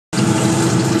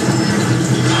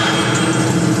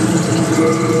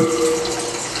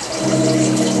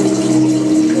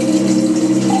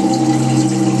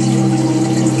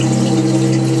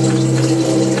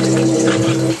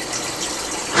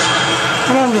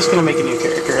just going to make a new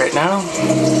character right now.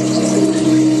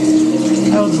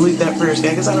 I'll delete that first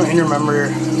guy because I don't even remember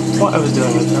what I was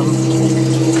doing with him.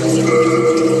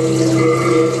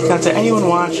 Now to anyone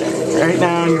watching right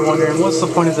now and you're wondering what's the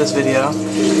point of this video,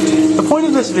 the point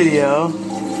of this video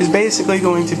is basically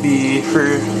going to be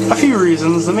for a few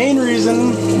reasons. The main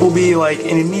reason will be like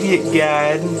an immediate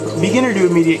guide, beginner to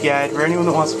immediate guide for anyone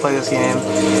that wants to play this game,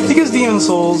 because Demon's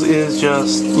Souls is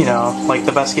just, you know, like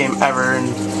the best game ever and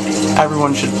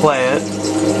everyone should play it,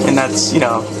 and that's, you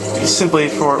know, simply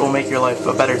for it will make your life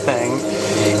a better thing.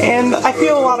 And I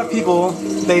feel a lot of people,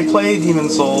 they play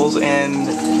Demon's Souls and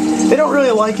they don't really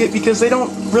like it because they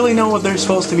don't really know what they're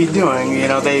supposed to be doing. You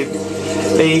know, they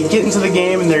get into the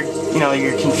game and they're, you know,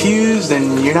 you're confused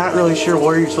and you're not really sure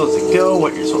where you're supposed to go,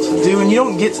 what you're supposed to do, and you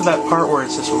don't get to that part where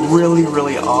it's just really,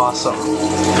 really awesome.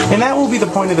 And that will be the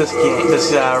point of this game,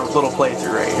 this little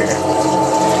playthrough right here.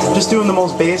 Just doing the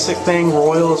most basic thing.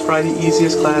 Royal is probably the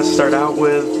easiest class to start out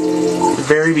with.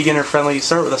 Very beginner friendly. You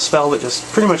start with a spell that just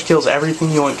pretty much kills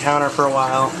everything you'll encounter for a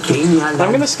while. I'm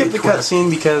going to skip the cutscene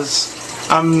because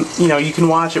you know, you can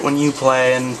watch it when you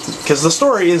play, and because the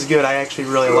story is good. I actually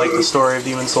really like the story of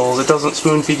Demon's Souls. It doesn't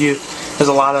spoon feed you. There's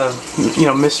a lot of, you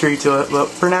know, mystery to it, but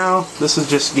for now, this is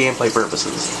just gameplay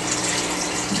purposes.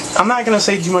 I'm not going to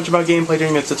say too much about gameplay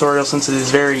during the tutorial since it is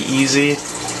very easy.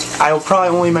 I will probably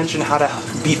only mention how to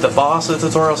beat the boss of the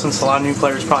tutorial since a lot of new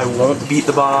players probably won't beat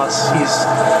the boss.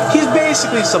 He's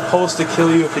basically supposed to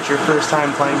kill you if it's your first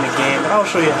time playing the game, but I'll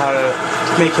show you how to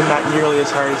make him not nearly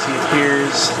as hard as he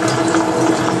appears.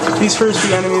 These first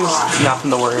few enemies,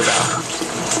 nothing to worry about.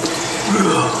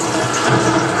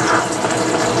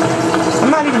 I'm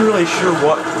not even really sure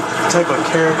what type of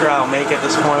character I'll make at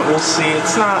this point. We'll see.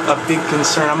 It's not a big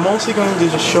concern. I'm mostly going to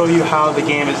just show you how the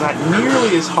game is not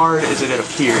nearly as hard as it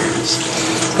appears.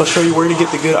 I'll show you where to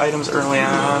get the good items early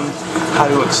on, how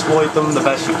to exploit them the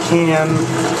best you can,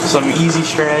 some easy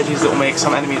strategies that will make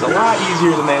some enemies a lot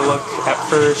easier than they look at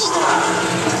first.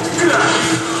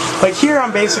 Like here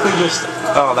I'm basically just,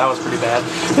 oh that was pretty bad,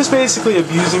 just basically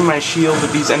abusing my shield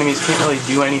that these enemies can't really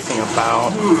do anything about.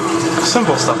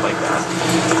 Simple stuff like that.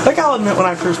 Like I'll admit when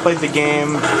I first played the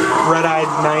game, Red-Eyed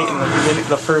Knight in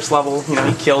the first level, you know,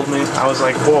 he killed me. I was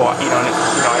like, whoa, you know,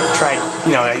 I tried,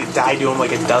 you know, I died to him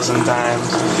like a dozen times.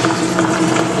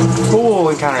 But we'll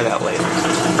encounter that later.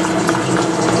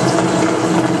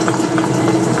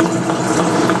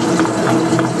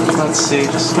 Let's see,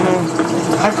 just, you know,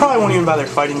 I probably won't even bother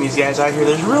fighting these guys out here.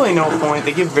 There's really no point.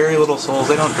 They give very little souls.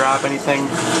 They don't drop anything.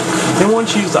 And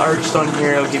once you use the Archstone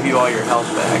here, it'll give you all your health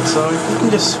back. So you can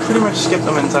just pretty much skip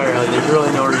them entirely. There's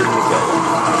really no reason to kill them.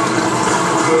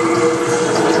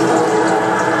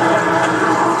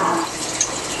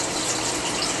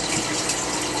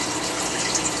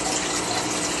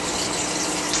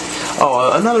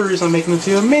 Oh, another reason I'm making this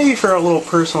video, maybe for a little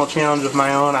personal challenge of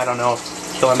my own. I don't know if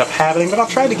it'll end up happening, but I'll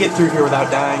try to get through here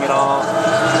without dying at all.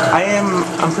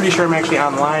 I'm pretty sure I'm actually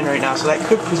online right now, so that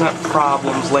could present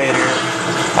problems later.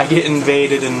 I get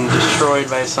invaded and destroyed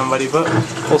by somebody, but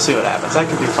we'll see what happens. That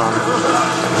could be fun.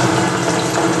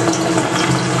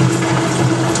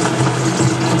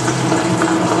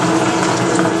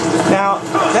 Now,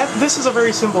 this is a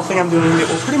very simple thing I'm doing. It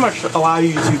will pretty much allow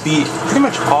you to beat pretty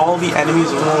much all the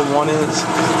enemies in World 1 is.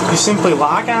 You simply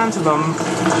lock onto them,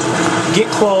 get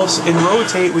close, and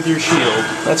rotate with your shield.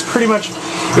 That's pretty much,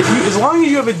 as long as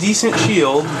you have a decent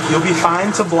shield, you'll be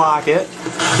fine to block it,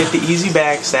 get the easy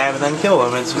backstab, and then kill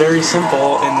them. It's very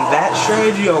simple, and that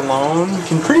strategy alone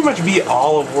can pretty much beat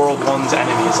all of World 1's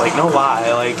enemies, like, no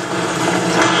lie.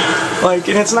 Like,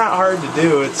 and it's not hard to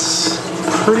do. It's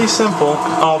pretty simple.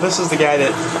 Oh, this is the guy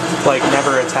that, like,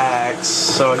 never attacks,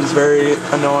 so he's very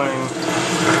annoying.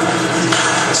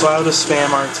 So I'll just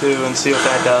spam R2 and see what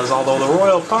that does, although the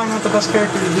Royal probably not the best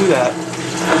character to do that.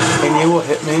 And you will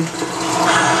hit me.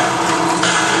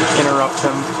 Interrupt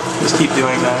him. Just keep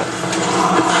doing that.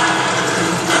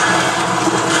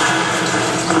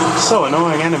 So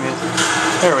annoying enemies.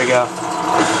 There we go.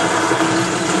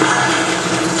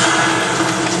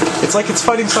 It's like it's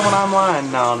fighting someone online.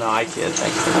 No, I kid.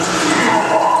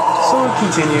 So we'll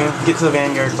continue. Get to the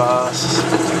Vanguard boss.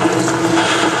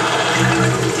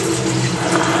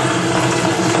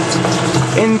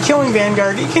 In killing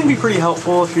Vanguard, it can be pretty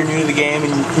helpful if you're new to the game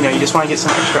and you just want to get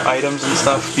some extra items and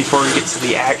stuff before you get to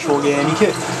the actual game. You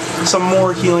get some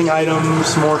more healing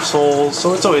items, more souls,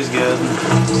 so it's always good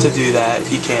to do that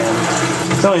if you can.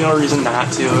 There's really no reason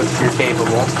not to if you're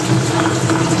capable.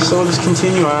 So we'll just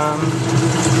continue on.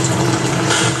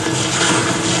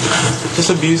 Just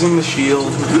abusing the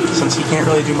shield since he can't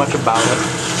really do much about it.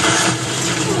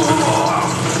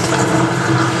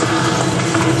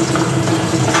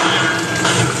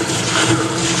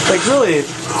 like, really,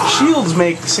 shields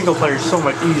make single players so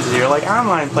much easier. Like,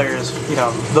 online players, you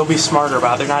know, they'll be smarter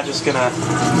about it. They're not just gonna,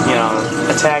 you know,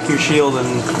 attack your shield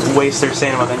and waste their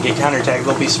stamina and then get counterattacked.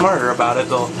 They'll be smarter about it.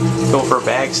 They'll go for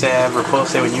backstab or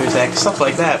post-stab when you attack, stuff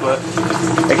like that. But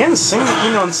again, in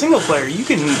single player, you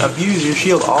can abuse your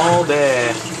shield all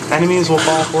day. Enemies will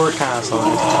fall for it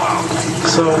constantly.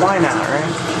 So why not,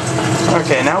 right?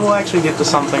 Okay, now we'll actually get to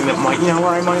something that might, you know,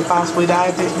 where I might possibly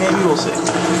die. Maybe we'll see.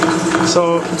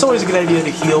 So it's always a good idea to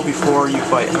heal before you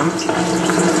fight him.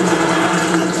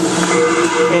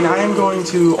 And I am going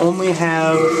to only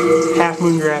have Half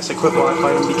Moon Grass equipped while I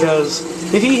fight him because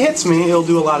if he hits me, he'll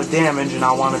do a lot of damage and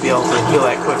I'll want to be able to heal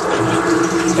that quickly.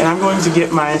 And I'm going to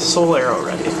get my Soul Arrow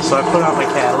ready. So I put out my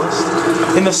Catalyst.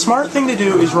 And the smart thing to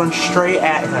do is run straight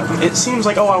at him. It seems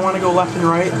like, oh, I want to go left and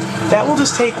right. That will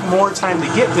just take more time to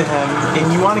get to him,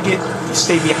 and you want to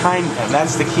stay behind him.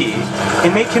 That's the key.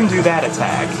 And make him do that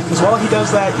attack. Because while he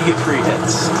does that, you get 3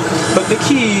 hits. But the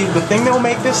key, the thing that will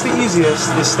make this the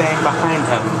easiest, is staying behind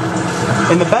him.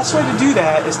 And the best way to do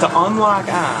that is to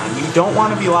unlock on. You don't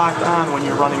want to be locked on when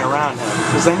you're running around him,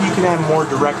 because then you can have more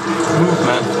direct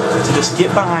movement to just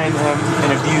get behind him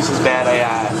and abuse his bad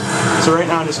AI. So right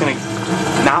now I'm just going to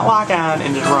not lock on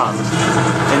and just run.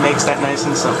 It makes that nice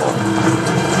and simple.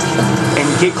 And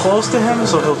get close to him,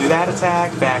 so he'll do that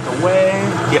attack, back away,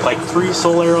 get like 3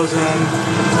 soul arrows in,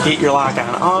 get your lock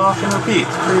on off, and repeat.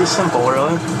 It's pretty simple,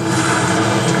 really.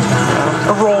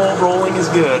 Rolling is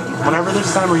good. Whenever there's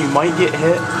a time where you might get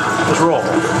hit, just roll.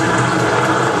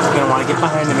 You're going to want to get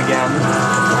behind him again.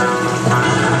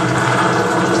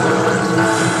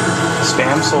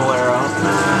 Spam soul arrow.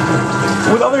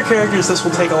 With other characters, this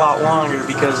will take a lot longer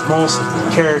because most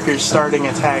characters starting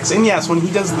attacks, and yes, when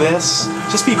he does this,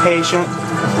 just be patient.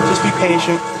 Just be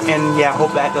patient, and yeah,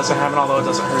 hope that doesn't happen, although it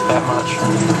doesn't hurt that much.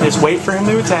 Just wait for him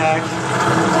to attack.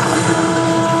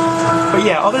 But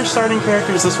yeah, other starting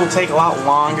characters, this will take a lot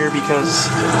longer because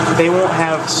they won't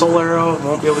have Soul Arrow,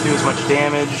 won't be able to do as much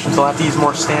damage. They'll have to use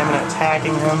more stamina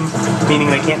attacking him, meaning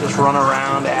they can't just run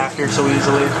around after so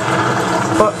easily.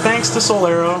 But thanks to Soul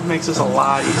Arrow, it makes this a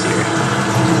lot easier.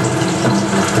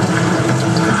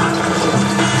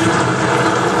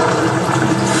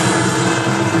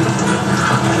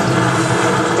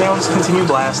 Yeah, I'll just continue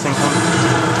blasting him.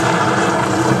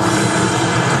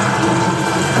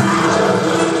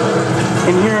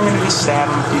 And here I'm going to just stab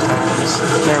him a few times.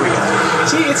 There we go.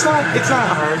 See, it's not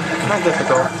hard, not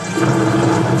difficult.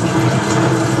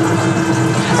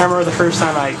 I remember the first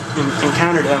time I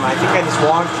encountered him, I think I just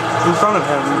walked in front of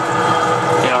him,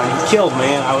 you know, and he killed me,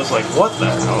 and I was like, what the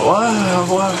hell?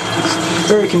 What?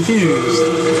 Very confused.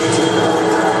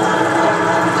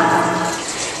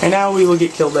 And now we will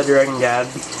get killed by Dragon God,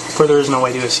 for there is no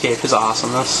way to escape his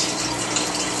awesomeness.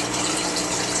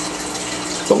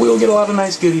 But we will get a lot of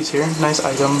nice goodies here, nice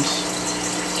items.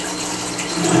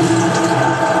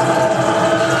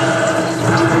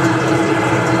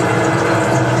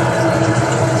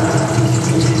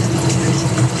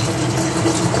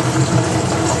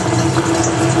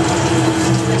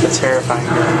 The terrifying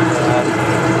Dragon God,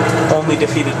 only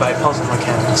defeated by puzzle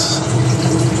mechanics.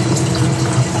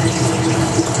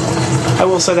 I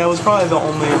will say that was probably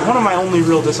one of my only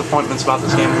real disappointments about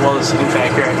this game was, in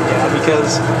fact, Dragon God,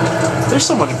 because there's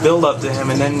so much build-up to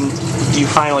him, and then you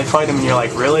finally fight him, and you're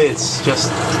like, really? It's just,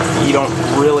 you don't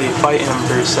really fight him,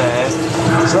 per se.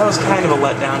 So that was kind of a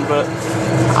letdown, but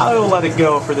I will let it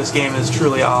go, for this game is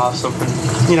truly awesome, and,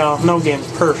 you know, no game's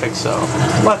perfect, so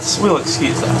we'll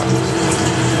excuse that.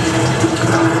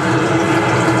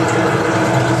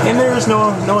 And there is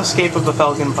no escape of the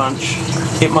Falcon Punch.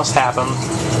 It must happen.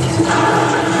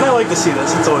 And I like to see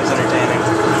this, it's always entertaining.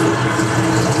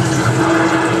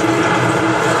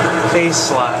 Face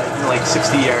slide, like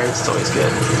 60 yards, it's always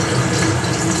good.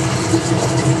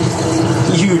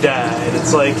 You died.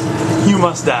 It's like, you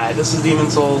must die. This is Demon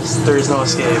Souls, there is no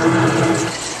escape.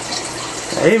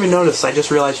 I didn't even notice, I just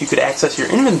realized you could access your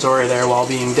inventory there while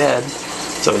being dead.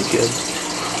 It's always good.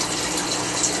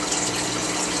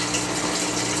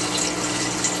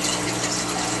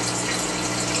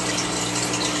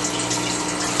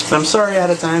 And I'm sorry ahead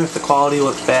of time if the quality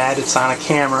looks bad, it's on a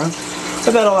camera,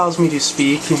 but that allows me to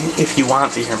speak if you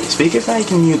want to hear me speak. If I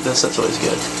can mute this, that's always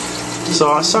good.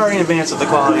 So sorry in advance if the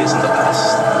quality isn't the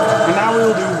best. And now we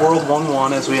will do World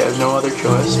 1-1 as we have no other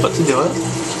choice but to do it.